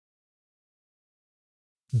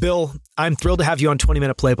Bill, I'm thrilled to have you on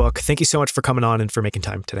 20-Minute Playbook. Thank you so much for coming on and for making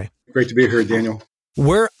time today. Great to be here, Daniel.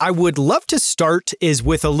 Where I would love to start is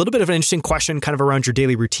with a little bit of an interesting question kind of around your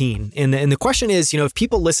daily routine. And the question is, if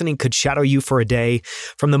people listening could shadow you for a day,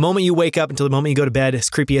 from the moment you wake up until the moment you go to bed, as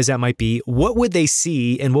creepy as that might be, what would they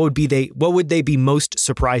see and what would they be most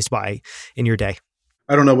surprised by in your day?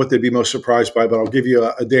 I don't know what they'd be most surprised by, but I'll give you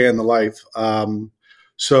a day in the life.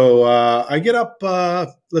 So I get up,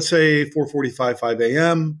 let's say 4:45, 5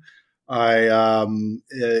 a.m. I,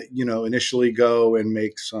 initially go and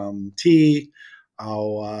make some tea.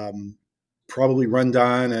 I'll probably run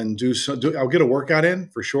down and I'll get a workout in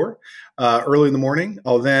for sure early in the morning.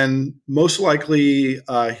 I'll then most likely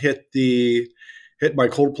hit my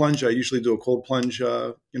cold plunge. I usually do a cold plunge,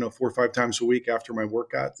 4 or 5 times a week after my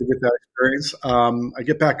workout to get that experience. I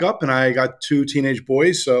get back up, and I got 2 teenage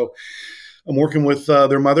boys, so I'm working with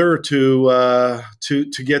their mother to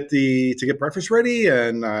get breakfast ready,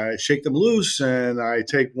 and I shake them loose, and I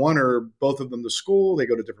take one or both of them to school. They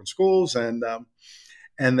go to different schools, and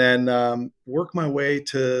then work my way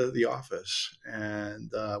to the office.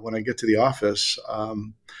 And when I get to the office,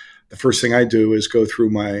 the first thing I do is go through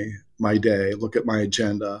my day, look at my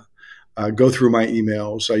agenda, go through my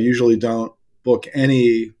emails. I usually don't book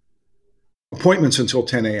any appointments until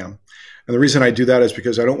 10 a.m. And the reason I do that is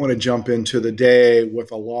because I don't want to jump into the day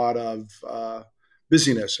with a lot of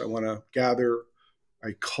busyness. I want to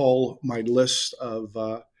I cull my list of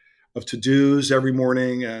to-dos every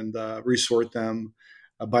morning and resort them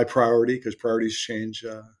by priority, because priorities change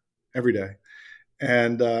every day.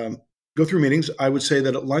 And go through meetings. I would say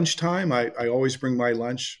that at lunchtime, I always bring my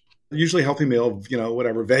lunch, usually a healthy meal,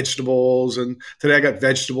 vegetables. And today I got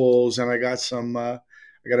vegetables, and I got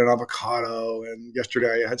I got an avocado, and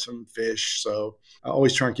yesterday I had some fish. So I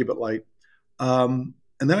always try and keep it light. And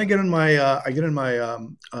then I get in my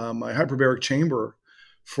my hyperbaric chamber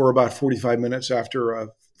for about 45 minutes after a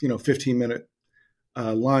 15-minute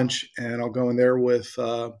lunch, and I'll go in there with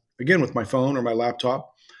my phone or my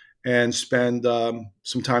laptop and spend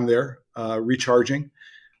some time there recharging.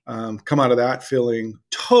 Come out of that feeling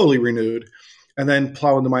totally renewed, and then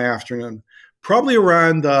plow into my afternoon. Probably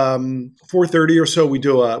around 4:30 or so, we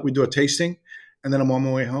do a tasting, and then I'm on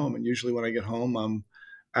my way home. And usually when I get home, I'm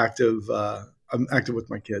active. I'm active with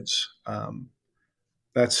my kids.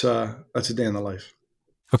 That's a day in the life.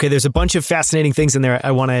 Okay, there's a bunch of fascinating things in there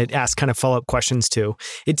I want to ask kind of follow-up questions to.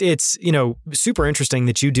 It's super interesting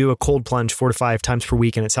that you do a cold plunge 4 to 5 times per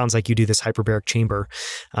week, and it sounds like you do this hyperbaric chamber.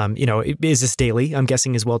 Is this daily, I'm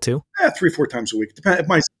guessing, as well, too? 3 or 4 times a week.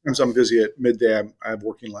 Sometimes I'm busy at midday. I have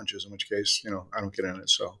working lunches, in which case, I don't get in it,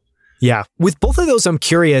 so. Yeah. With both of those, I'm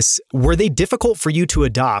curious, were they difficult for you to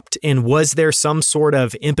adopt? And was there some sort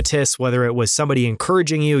of impetus, whether it was somebody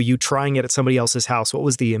encouraging you trying it at somebody else's house? What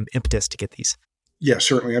was the impetus to get these? Yeah,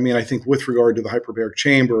 certainly. I mean, I think with regard to the hyperbaric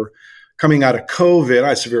chamber, coming out of COVID, I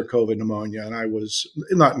had severe COVID pneumonia, and I was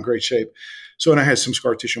not in great shape. And I had some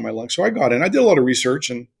scar tissue in my lungs. So I got in. I did a lot of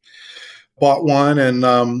research and bought one. And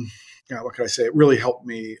what can I say? It really helped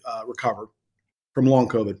me recover from long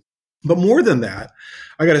COVID. But more than that,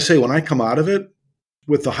 I got to say, when I come out of it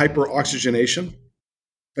with the hyperoxygenation,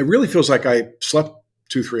 it really feels like I slept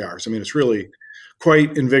 2-3 hours. I mean, it's really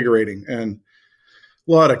quite invigorating. And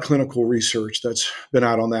a lot of clinical research that's been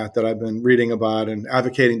out on that I've been reading about and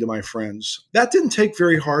advocating to my friends. That didn't take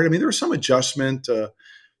very hard. I mean, there was some adjustment to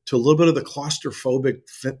a little bit of the claustrophobic,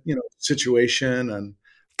 situation. And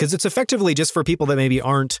because it's effectively, just for people that maybe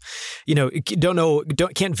aren't,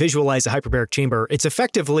 can't visualize a hyperbaric chamber. It's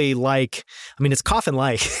effectively like, it's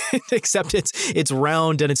coffin-like, except it's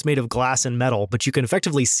round and it's made of glass and metal, but you can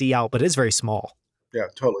effectively see out, but it is very small. Yeah,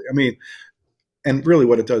 totally. I mean, and really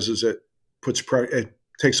what it does is it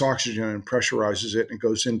takes oxygen and pressurizes it and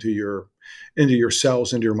goes into your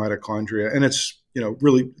cells, into your mitochondria. And it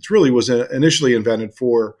really was initially invented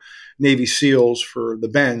for Navy SEALs for the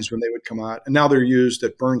bends when they would come out. And now they're used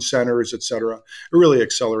at burn centers, et cetera. It really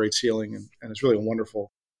accelerates healing, and it's really a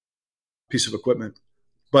wonderful piece of equipment.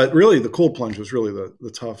 But really the cold plunge was really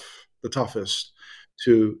the toughest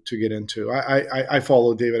to get into. I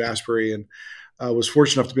followed David Asprey and was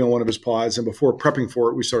fortunate enough to be on one of his pods. And before prepping for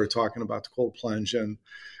it, we started talking about the cold plunge and,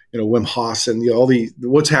 Wim Hof and all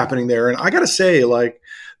what's happening there. And I got to say,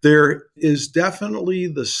 there is definitely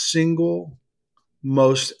the single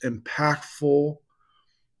most impactful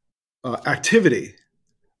activity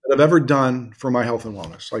that I've ever done for my health and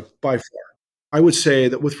wellness, by far. I would say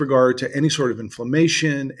that with regard to any sort of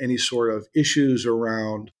inflammation, any sort of issues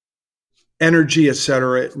around energy, et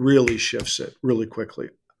cetera, it really shifts it really quickly.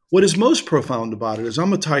 What is most profound about it is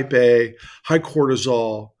I'm a type A, high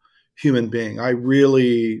cortisol human being. I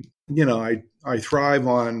really, I thrive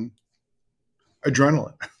on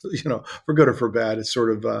adrenaline, for good or for bad. It's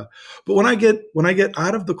sort of, but when I get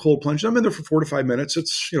out of the cold plunge, I'm in there for 4 to 5 minutes.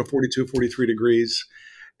 It's, 42, 43 degrees.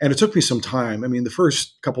 And it took me some time. I mean, the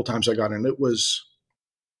first couple times I got in, it was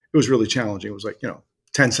really challenging. It was like,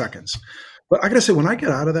 10 seconds. But I got to say, when I get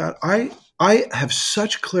out of that, I have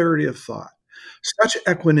such clarity of thought, such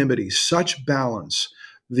equanimity, such balance.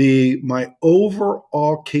 My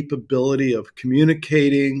overall capability of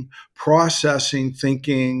communicating, processing,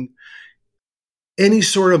 thinking, any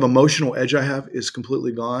sort of emotional edge I have is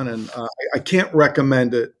completely gone. And I can't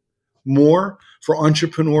recommend it more for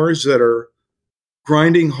entrepreneurs that are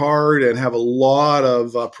grinding hard and have a lot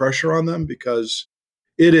of pressure on them, because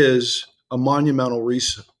it is a monumental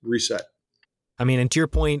reset. I mean, and to your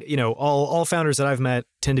point, all founders that I've met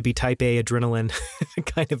tend to be type A adrenaline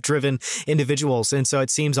kind of driven individuals. And so it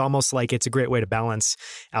seems almost like it's a great way to balance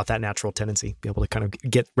out that natural tendency, be able to kind of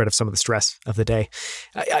get rid of some of the stress of the day.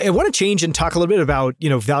 I want to change and talk a little bit about,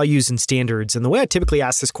 values and standards. And the way I typically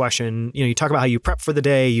ask this question, you talk about how you prep for the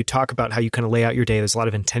day, you talk about how you kind of lay out your day. There's a lot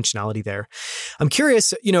of intentionality there. I'm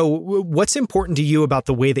curious, what's important to you about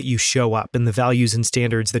the way that you show up and the values and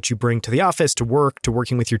standards that you bring to the office, to work, to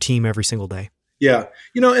working with your team every single day? Yeah.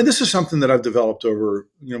 And this is something that I've developed over,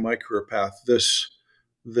 my career path, this,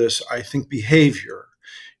 I think, behavior.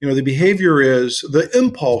 The behavior is, the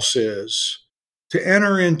impulse is to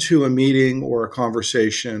enter into a meeting or a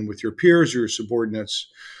conversation with your peers or your subordinates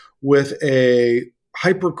with a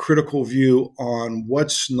hypercritical view on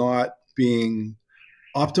what's not being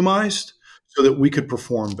optimized so that we could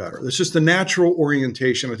perform better. It's just the natural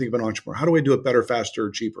orientation, I think, of an entrepreneur. How do I do it better, faster,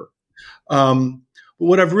 cheaper?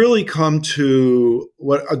 What I've really come to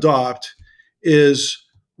adopt is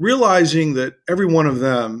realizing that every one of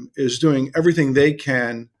them is doing everything they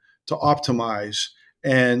can to optimize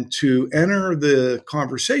and to enter the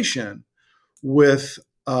conversation with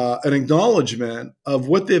an acknowledgement of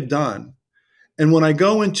what they've done. And when I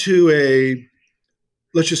go into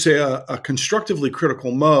let's just say a constructively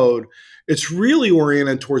critical mode, it's really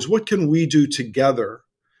oriented towards what can we do together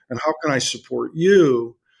and how can I support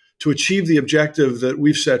you to achieve the objective that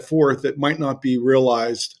we've set forth that might not be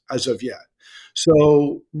realized as of yet.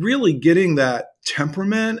 So really getting that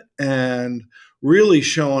temperament and really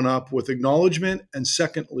showing up with acknowledgement and,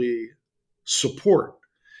 secondly, support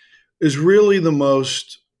is really the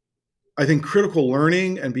most, I think, critical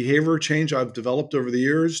learning and behavior change I've developed over the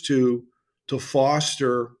years to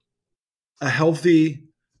foster a healthy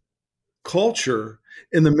culture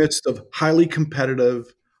in the midst of highly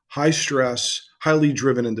competitive, high stress, highly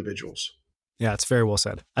driven individuals. Yeah, it's very well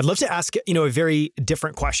said. I'd love to ask, a very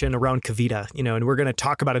different question around Kevita, and we're going to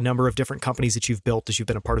talk about a number of different companies that you've built, as you've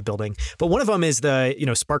been a part of building. But one of them is the,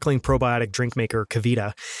 sparkling probiotic drink maker,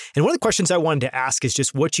 Kevita. And one of the questions I wanted to ask is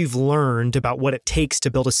just what you've learned about what it takes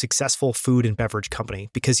to build a successful food and beverage company.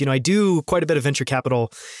 Because, I do quite a bit of venture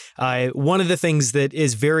capital. One of the things that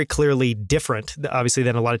is very clearly different, obviously,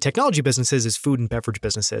 than a lot of technology businesses is food and beverage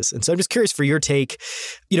businesses. And so I'm just curious for your take,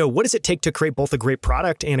 what does it take to create both a great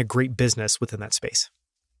product and a great business within that space?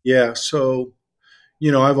 Yeah. So,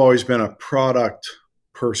 I've always been a product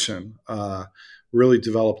person, really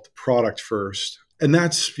developed the product first. And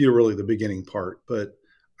that's really the beginning part. But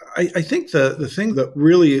I think the thing that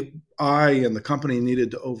really I and the company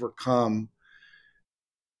needed to overcome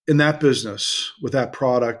in that business with that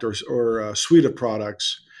product or a suite of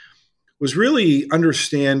products was really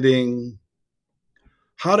understanding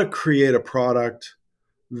how to create a product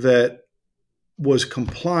that was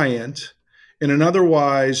compliant in an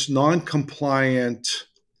otherwise non-compliant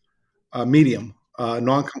medium,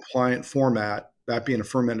 non-compliant format, that being a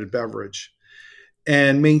fermented beverage,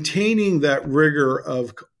 and maintaining that rigor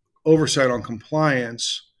of oversight on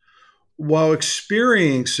compliance while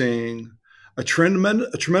experiencing a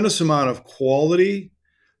tremendous amount of quality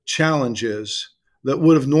challenges that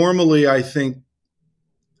would have normally, I think,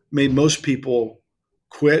 made most people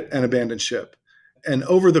quit and abandon ship. And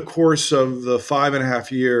over the course of the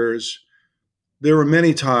 5.5 years, there were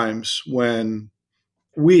many times when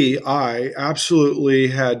I absolutely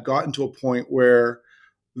had gotten to a point where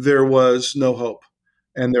there was no hope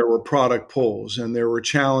and there were product pulls and there were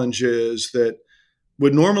challenges that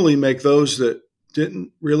would normally make those that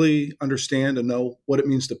didn't really understand and know what it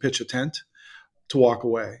means to pitch a tent to walk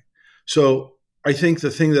away. So I think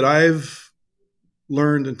the thing that I've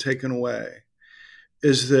learned and taken away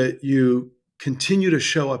is that you continue to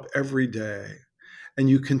show up every day and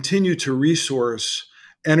you continue to resource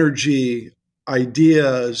energy,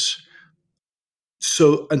 ideas,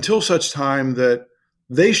 so until such time that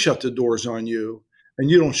they shut the doors on you and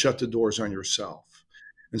you don't shut the doors on yourself.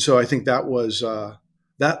 And so I think that was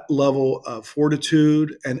that level of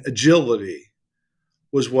fortitude and agility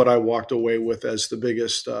was what I walked away with as the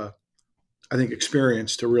biggest, I think,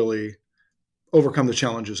 experience to really overcome the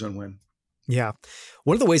challenges and win. Yeah.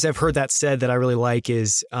 One of the ways I've heard that said that I really like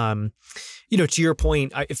is, to your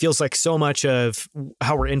point, it feels like so much of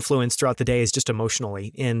how we're influenced throughout the day is just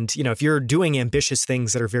emotionally. And, if you're doing ambitious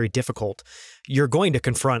things that are very difficult, you're going to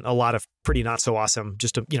confront a lot of pretty not so awesome,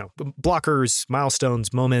 just, blockers,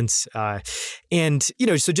 milestones, moments. So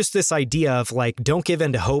just this idea of like, don't give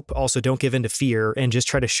in to hope, also don't give in to fear, and just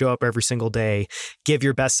try to show up every single day, give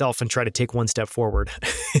your best self and try to take one step forward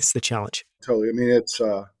is the challenge. Totally. I mean, it's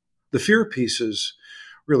the fear piece is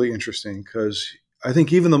really interesting because I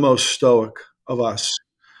think even the most stoic of us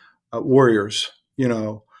warriors,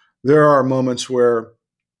 there are moments where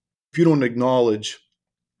if you don't acknowledge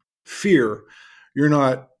fear, you're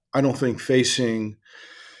not, I don't think, facing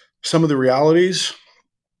some of the realities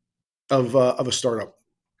of a startup.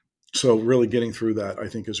 So really getting through that, I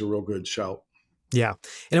think, is a real good shout. Yeah.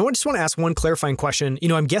 And I just want to ask one clarifying question.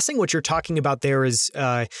 I'm guessing what you're talking about there is,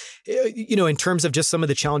 in terms of just some of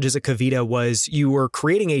the challenges at Kevita was you were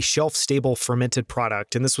creating a shelf-stable fermented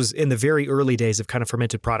product. And this was in the very early days of kind of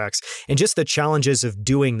fermented products. And just the challenges of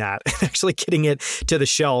doing that, actually getting it to the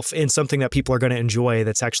shelf in something that people are going to enjoy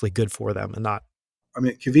that's actually good for them and not. I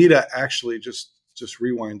mean, Kevita actually, just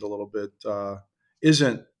rewind a little bit,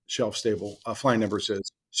 isn't shelf-stable. Flying Embers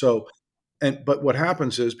is. So, but what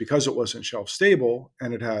happens is because it wasn't shelf stable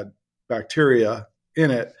and it had bacteria in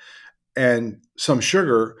it and some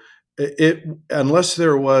sugar, it unless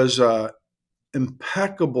there was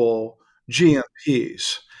impeccable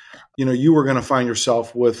GMPs, you were going to find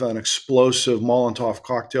yourself with an explosive Molotov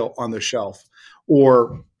cocktail on the shelf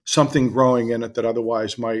or something growing in it that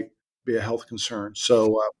otherwise might be a health concern.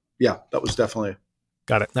 So that was definitely.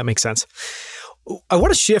 Got it. That makes sense. I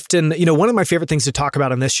want to shift, and one of my favorite things to talk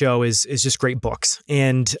about on this show is just great books,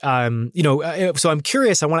 and so I'm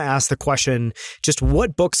curious. I want to ask the question: just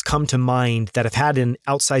what books come to mind that have had an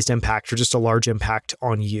outsized impact or just a large impact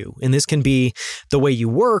on you? And this can be the way you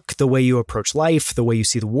work, the way you approach life, the way you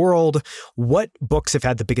see the world. What books have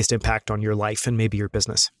had the biggest impact on your life and maybe your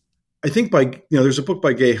business? I think there's a book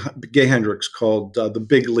by Gay Hendricks called The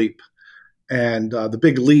Big Leap, and The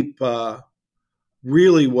Big Leap.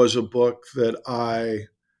 Really was a book that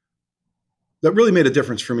really made a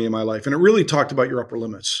difference for me in my life. And it really talked about your upper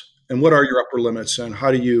limits and what are your upper limits and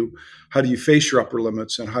how do you face your upper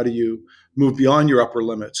limits and how do you move beyond your upper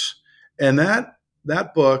limits. And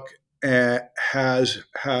that book has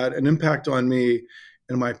had an impact on me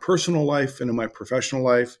in my personal life and in my professional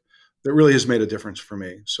life that really has made a difference for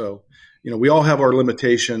me. So, we all have our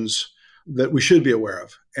limitations that we should be aware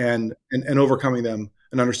of and overcoming them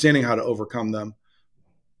and understanding how to overcome them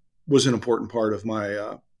was an important part of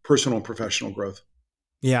my personal and professional growth.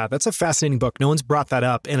 Yeah, that's a fascinating book. No one's brought that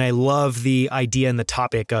up. And I love the idea and the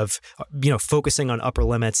topic of, focusing on upper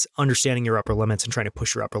limits, understanding your upper limits and trying to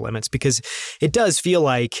push your upper limits, because it does feel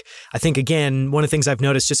like, I think, again, one of the things I've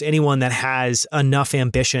noticed, just anyone that has enough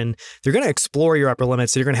ambition, they're going to explore your upper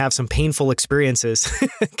limits. They're going to have some painful experiences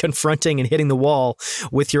confronting and hitting the wall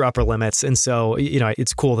with your upper limits. And so,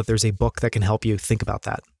 it's cool that there's a book that can help you think about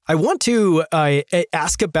that. I want to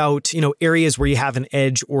ask about, areas where you have an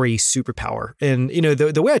edge or a superpower. And,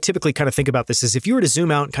 the way I typically kind of think about this is if you were to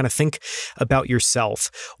zoom out and kind of think about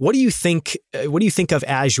yourself, what do you think of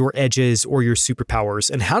as your edges or your superpowers,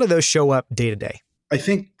 and how do those show up day to day? I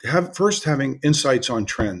think having insights on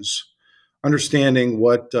trends, understanding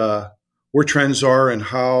what where trends are and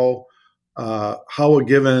how a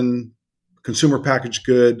given consumer packaged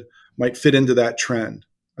good might fit into that trend.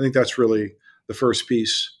 I think that's really the first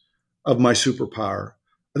piece of my superpower.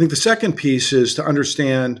 I think the second piece is to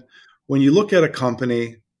understand when you look at a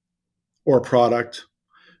company or a product,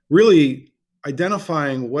 really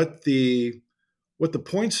identifying what the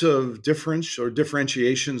points of difference or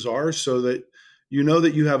differentiations are so that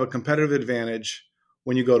that you have a competitive advantage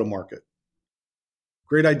when you go to market.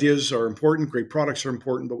 Great ideas are important, great products are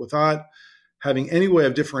important, but without having any way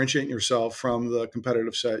of differentiating yourself from the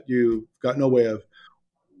competitive set, you've got no way of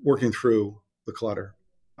working through the clutter.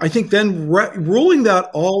 I think then rolling that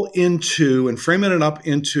all into and framing it up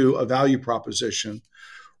into a value proposition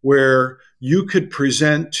where you could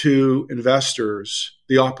present to investors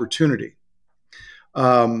the opportunity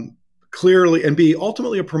clearly and be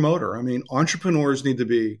ultimately a promoter. I mean, entrepreneurs need to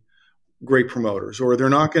be great promoters or they're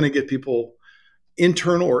not going to get people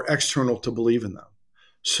internal or external to believe in them.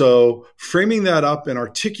 So framing that up and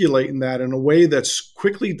articulating that in a way that's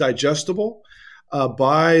quickly digestible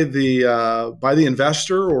by the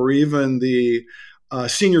investor or even the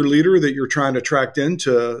senior leader that you're trying to attract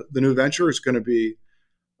into the new venture is going to be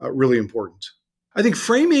really important. I think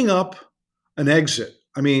framing up an exit.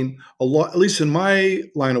 I mean, a lot, at least in my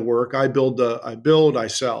line of work, I build, I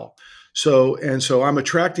sell. So I'm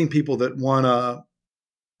attracting people that want to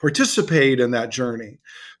participate in that journey.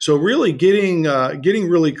 So really getting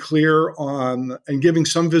really clear on and giving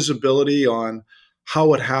some visibility on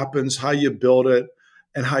how it happens, how you build it,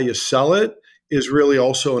 and how you sell it is really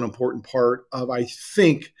also an important part of, I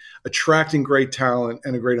think, attracting great talent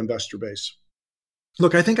and a great investor base.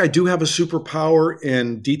 Look, I think I do have a superpower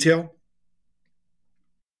in detail.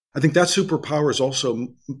 I think that superpower is also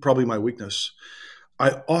probably my weakness.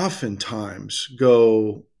 I oftentimes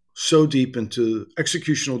go so deep into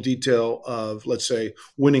executional detail of, let's say,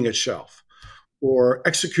 winning at shelf, or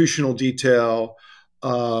executional detail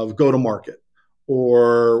of go to market,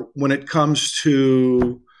 or when it comes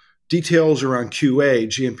to details around QA,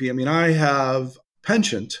 GMP. I mean, I have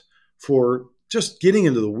penchant for just getting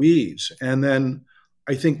into the weeds. And then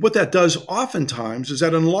I think what that does oftentimes is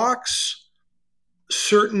that unlocks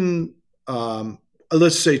certain,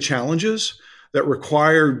 let's say, challenges that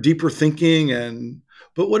require deeper thinking.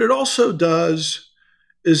 But what it also does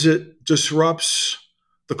is it disrupts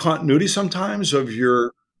the continuity sometimes of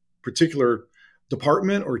your particular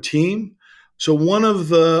department or team. So one of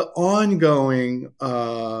the ongoing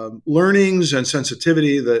learnings and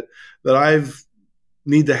sensitivity that I've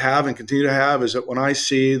need to have and continue to have is that when I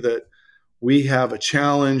see that we have a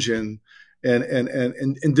challenge in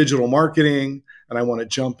digital marketing, and I want to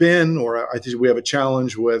jump in, or I think we have a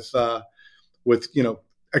challenge with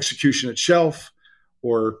execution at shelf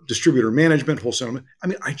or distributor management, wholesale. I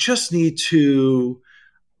mean, I just need to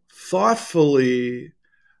thoughtfully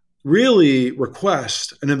really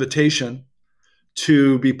request an invitation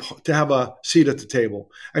to have a seat at the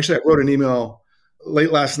table. Actually, I wrote an email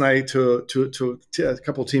late last night to a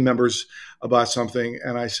couple of team members about something,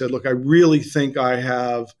 and I said, "Look, I really think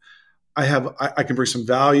I can bring some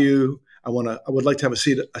value. I would like to have a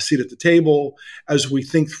seat at the table as we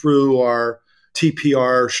think through our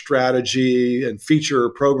TPR strategy and feature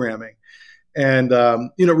programming," and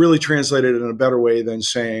really translated it in a better way than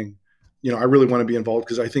saying, I really want to be involved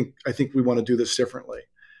because I think we want to do this differently.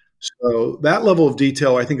 So that level of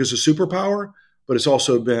detail, I think, is a superpower, but it's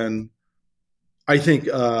also been, I think,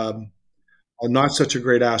 not such a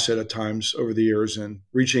great asset at times over the years, and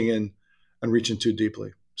reaching in and reaching too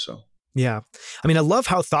deeply. So. Yeah. I mean, I love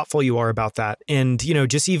how thoughtful you are about that. And,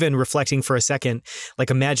 just even reflecting for a second, like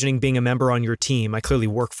imagining being a member on your team, I clearly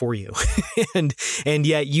work for you. and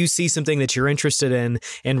yet you see something that you're interested in.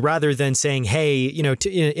 And rather than saying, hey,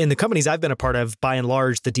 in the companies I've been a part of, by and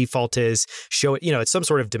large, the default is show it, it's some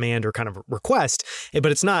sort of demand or kind of request, but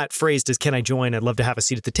it's not phrased as, can I join? I'd love to have a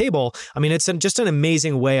seat at the table. I mean, it's just an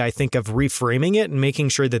amazing way, I think, of reframing it and making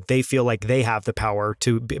sure that they feel like they have the power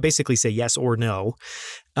to basically say yes or no.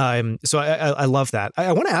 So I love that.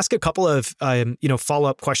 I want to ask a couple of,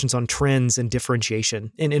 follow-up questions on trends and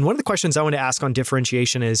differentiation. And one of the questions I want to ask on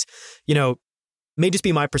differentiation is, may just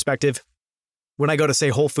be my perspective. When I go to, say,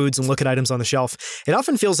 Whole Foods and look at items on the shelf, it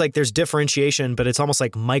often feels like there's differentiation, but it's almost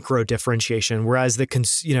like micro differentiation. Whereas the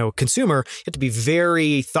consumer, you have to be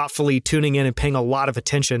very thoughtfully tuning in and paying a lot of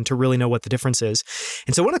attention to really know what the difference is.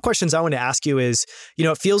 And so one of the questions I want to ask you is,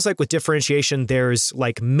 it feels like with differentiation, there's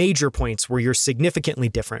like major points where you're significantly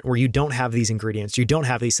different, where you don't have these ingredients, you don't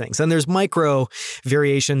have these things. And there's micro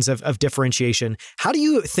variations of differentiation. How do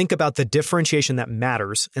you think about the differentiation that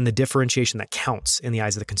matters and the differentiation that counts in the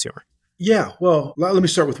eyes of the consumer? Yeah, well, let me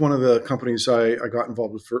start with one of the companies I got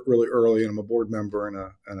involved with really early, and I'm a board member and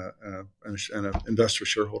an investor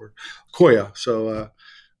shareholder, Koya. So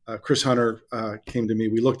Chris Hunter came to me.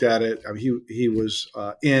 We looked at it. I mean, he was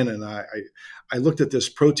in, and I looked at this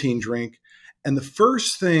protein drink, and the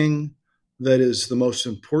first thing that is the most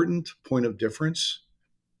important point of difference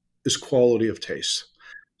is quality of taste.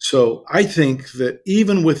 So I think that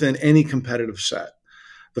even within any competitive set,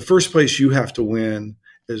 the first place you have to win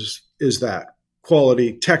is that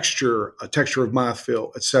quality, texture, a texture of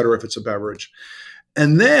mouthfeel, et cetera, if it's a beverage.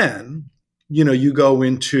 And then, you go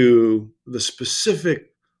into the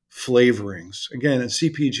specific flavorings. Again, in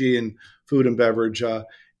CPG and food and beverage,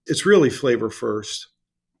 it's really flavor first.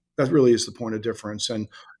 That really is the point of difference. And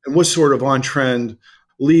what sort of on-trend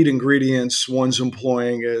lead ingredients one's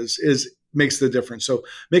employing is makes the difference. So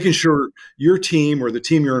making sure your team or the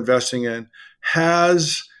team you're investing in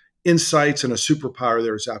has insights and a superpower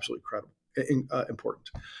there is absolutely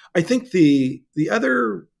important. I think the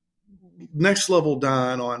other next level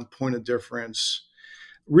down on point of difference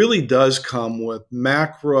really does come with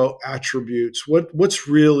macro attributes. What's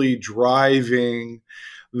really driving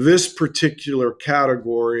this particular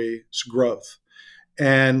category's growth?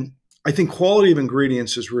 And I think quality of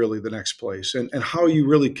ingredients is really the next place, and how you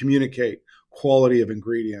really communicate quality of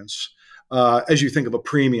ingredients as you think of a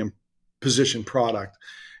premium position product.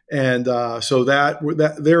 And so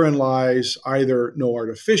that therein lies either no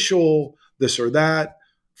artificial, this or that,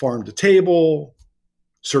 farm to table,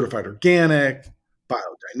 certified organic,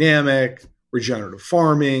 biodynamic, regenerative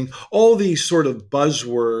farming. All these sort of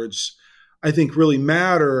buzzwords, I think, really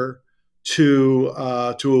matter to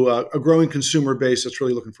a growing consumer base that's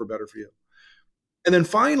really looking for better for you. And then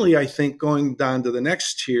finally, I think going down to the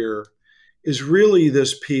next tier is really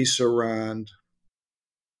this piece around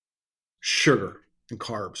sugar and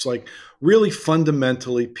carbs, like really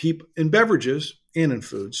fundamentally people in beverages and in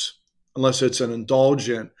foods, unless it's an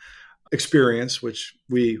indulgent experience, which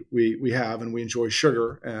we have and we enjoy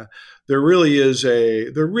sugar. There really is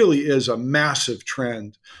a massive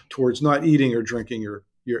trend towards not eating or drinking your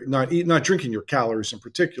not drinking your calories in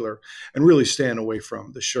particular, and really staying away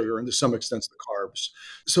from the sugar and to some extent the carbs.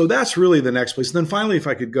 So that's really the next place. And then finally, if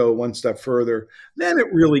I could go one step further, then it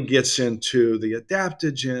really gets into the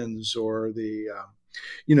adaptogens or the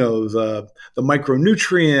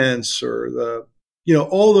micronutrients or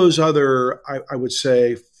all those other, I would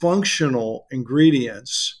say, functional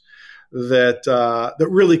ingredients that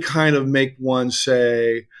really kind of make one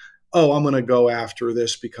say, oh, I'm going to go after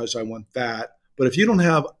this because I want that. But if you don't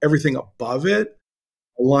have everything above it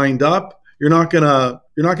lined up, you're not gonna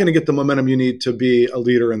get the momentum you need to be a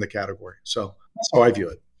leader in the category. So that's how I view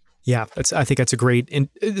it. Yeah, I think it's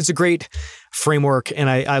a great framework, and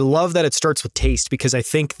I love that it starts with taste, because I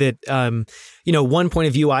think that one point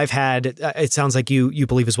of view I've had, it sounds like you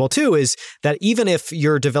believe as well too, is that even if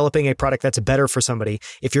you're developing a product that's better for somebody,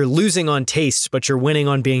 if you're losing on taste but you're winning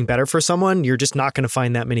on being better for someone, you're just not going to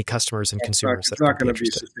find that many customers and consumers. It's not going to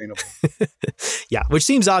be sustainable. Yeah, which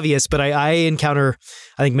seems obvious, but I encounter,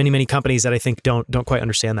 I think, many companies that I think don't quite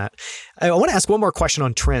understand that. I want to ask one more question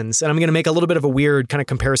on trends, and I'm going to make a little bit of a weird kind of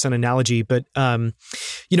comparison analogy, but in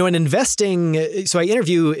investing, so I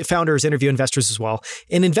interview founders, interview investors as well.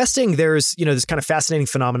 In investing, there's this kind of fascinating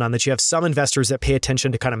phenomenon that you have some investors that pay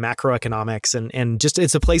attention to kind of macroeconomics, and just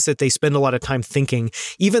it's a place that they spend a lot of time thinking,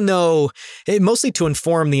 even though mostly to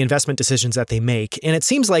inform the investment decisions that they make. And it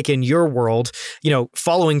seems like in your world,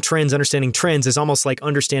 following trends, understanding trends is almost like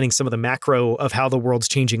understanding some of the macro of how the world's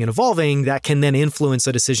changing and evolving that can then influence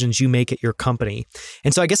the decisions you make at your company.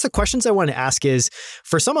 And so I guess the questions I want to ask is,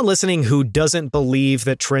 for someone listening who doesn't believe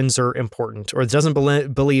that trends are important or doesn't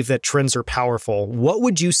believe that trends are powerful, what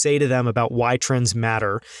would you say to them about why trends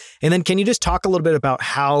matter? And then can you just talk a little bit about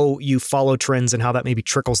how you follow trends and how that maybe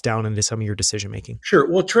trickles down into some of your decision making? Sure.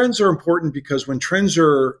 Well, trends are important because when trends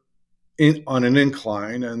are on an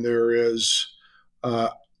incline and there is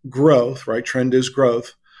growth, right? Trend is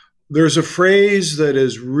growth. There's a phrase that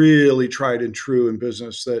is really tried and true in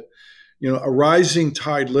business that, a rising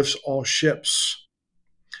tide lifts all ships.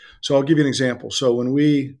 So I'll give you an example. So when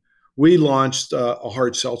we launched a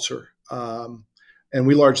hard seltzer, and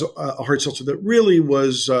we launched a hard seltzer that really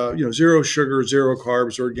was, zero sugar, zero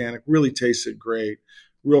carbs, organic, really tasted great,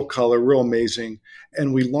 real color, real amazing.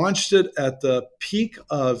 And we launched it at the peak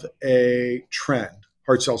of a trend,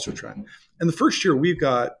 hard seltzer trend. And the first year we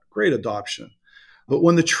got great adoption. But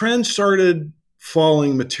when the trend started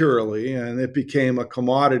falling materially and it became a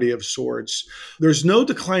commodity of sorts, there's no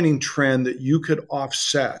declining trend that you could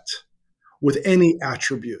offset with any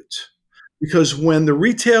attribute. Because when the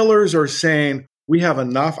retailers are saying, we have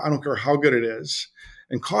enough, I don't care how good it is,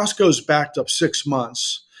 and Costco's backed up 6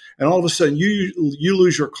 months, and all of a sudden you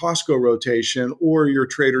lose your Costco rotation or your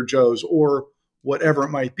Trader Joe's or whatever it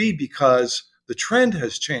might be because the trend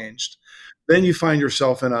has changed, then you find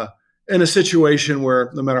yourself in a situation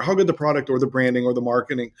where no matter how good the product or the branding or the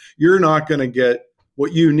marketing, you're not going to get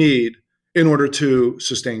what you need in order to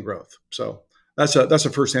sustain growth. So that's a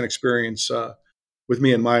firsthand experience with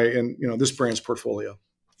me and this brand's portfolio.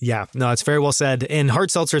 Yeah, no, it's very well said. And hard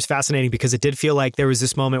seltzer is fascinating because it did feel like there was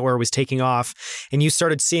this moment where it was taking off and you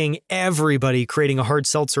started seeing everybody creating a hard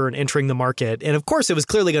seltzer and entering the market. And of course, it was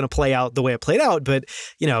clearly going to play out the way it played out. But,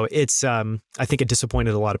 it's I think it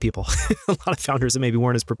disappointed a lot of people, a lot of founders that maybe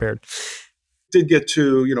weren't as prepared. Did get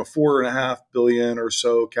to, 4.5 billion or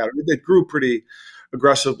so category. They grew pretty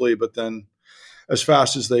aggressively, but then as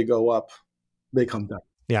fast as they go up, they come down.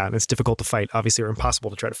 Yeah, and it's difficult to fight, obviously, or impossible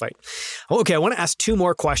to try to fight. Okay, I want to ask two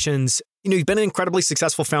more questions. You've been an incredibly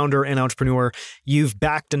successful founder and entrepreneur. You've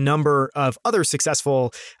backed a number of other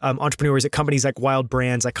successful entrepreneurs at companies like Wild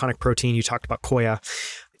Brands, Iconic Protein. You talked about Koya.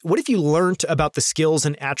 what have you learned about the skills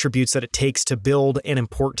and attributes that it takes to build an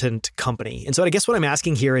important company? And so I guess what I'm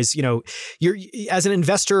asking here is, you're as an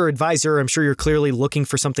investor or advisor, I'm sure you're clearly looking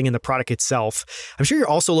for something in the product itself. I'm sure you're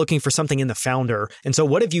also looking for something in the founder. And so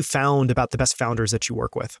what have you found about the best founders that you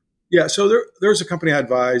work with? Yeah, so there's a company I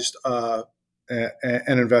advised and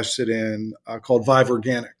invested in called Vive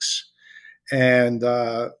Organics. And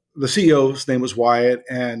the CEO's name was Wyatt,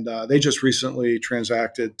 and they just recently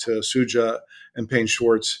transacted to Suja and Payne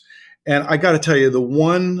Schwartz. And I got to tell you,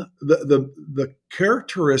 the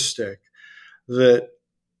characteristic that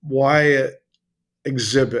Wyatt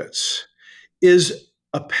exhibits is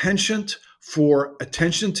a penchant for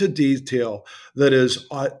attention to detail that is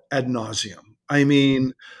ad nauseum. I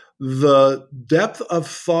mean, the depth of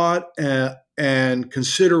thought and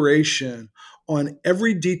consideration on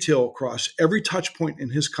every detail across every touch point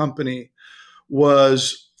in his company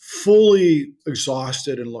was fully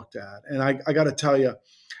exhausted and looked at. And I got to tell you,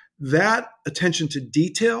 that attention to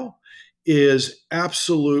detail is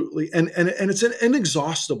absolutely, and it's an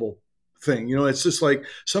inexhaustible thing. It's just like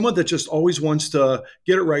someone that just always wants to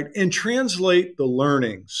get it right and translate the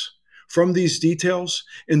learnings from these details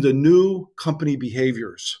into new company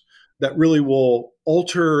behaviors that really will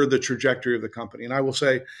alter the trajectory of the company. And I will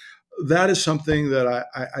say that is something that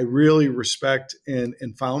I really respect in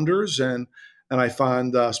founders, and I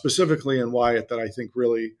find specifically in Wyatt that I think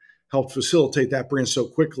really helped facilitate that brand so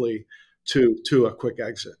quickly to a quick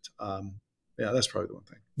exit. Yeah, that's probably the one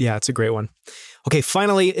thing. Yeah, it's a great one. Okay,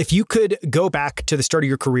 finally, if you could go back to the start of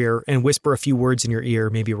your career and whisper a few words in your ear,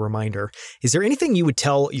 maybe a reminder, is there anything you would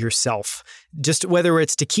tell yourself? Just whether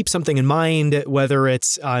it's to keep something in mind, whether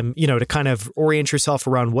it's, to kind of orient yourself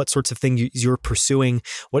around what sorts of things you're pursuing,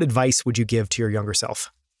 what advice would you give to your younger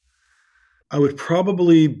self? I would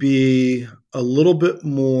probably be a little bit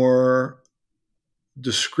more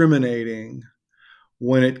discriminating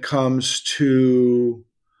when it comes to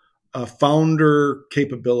founder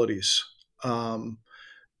capabilities. And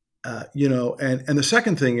the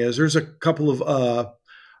second thing is there's a couple of,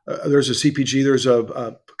 there's a CPG, there's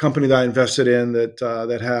a company that I invested in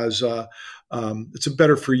that has, it's a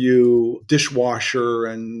better for you dishwasher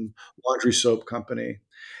and laundry soap company.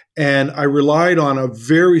 And I relied on a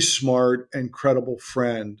very smart and credible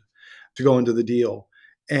friend to go into the deal.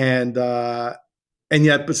 And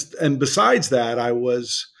besides that, I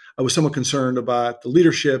was somewhat concerned about the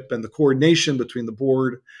leadership and the coordination between the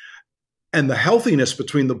board and the healthiness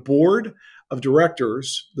between the board of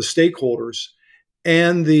directors, the stakeholders,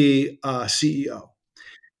 and the CEO.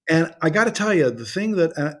 And I got to tell you, the thing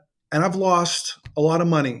that, and I've lost a lot of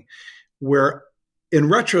money, where in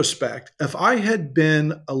retrospect, if I had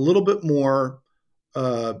been a little bit more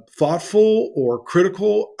thoughtful or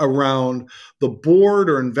critical around the board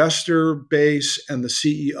or investor base and the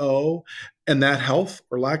CEO and that health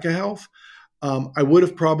or lack of health, I would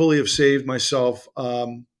have probably have saved myself a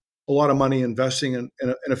lot of money investing in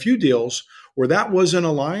a few deals where that wasn't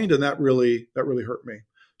aligned, and that really hurt me.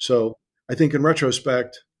 So I think in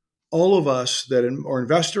retrospect, all of us that are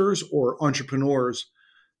investors or entrepreneurs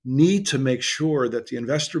need to make sure that the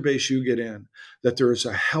investor base you get in, that there is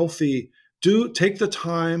a healthy, take the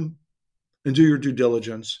time and do your due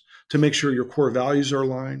diligence to make sure your core values are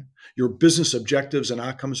aligned, your business objectives and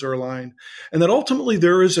outcomes are aligned, and that ultimately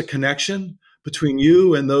there is a connection between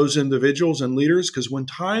you and those individuals and leaders, because when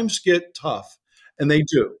times get tough, and they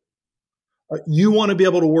do, you want to be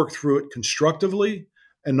able to work through it constructively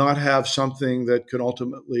and not have something that could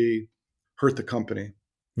ultimately hurt the company.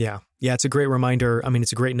 Yeah. Yeah. It's a great reminder. I mean,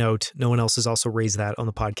 it's a great note. No one else has also raised that on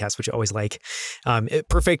the podcast, which I always like.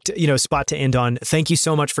 Perfect, spot to end on. Thank you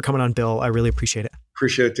so much for coming on, Bill. I really appreciate it.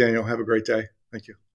 Appreciate it, Daniel. Have a great day. Thank you.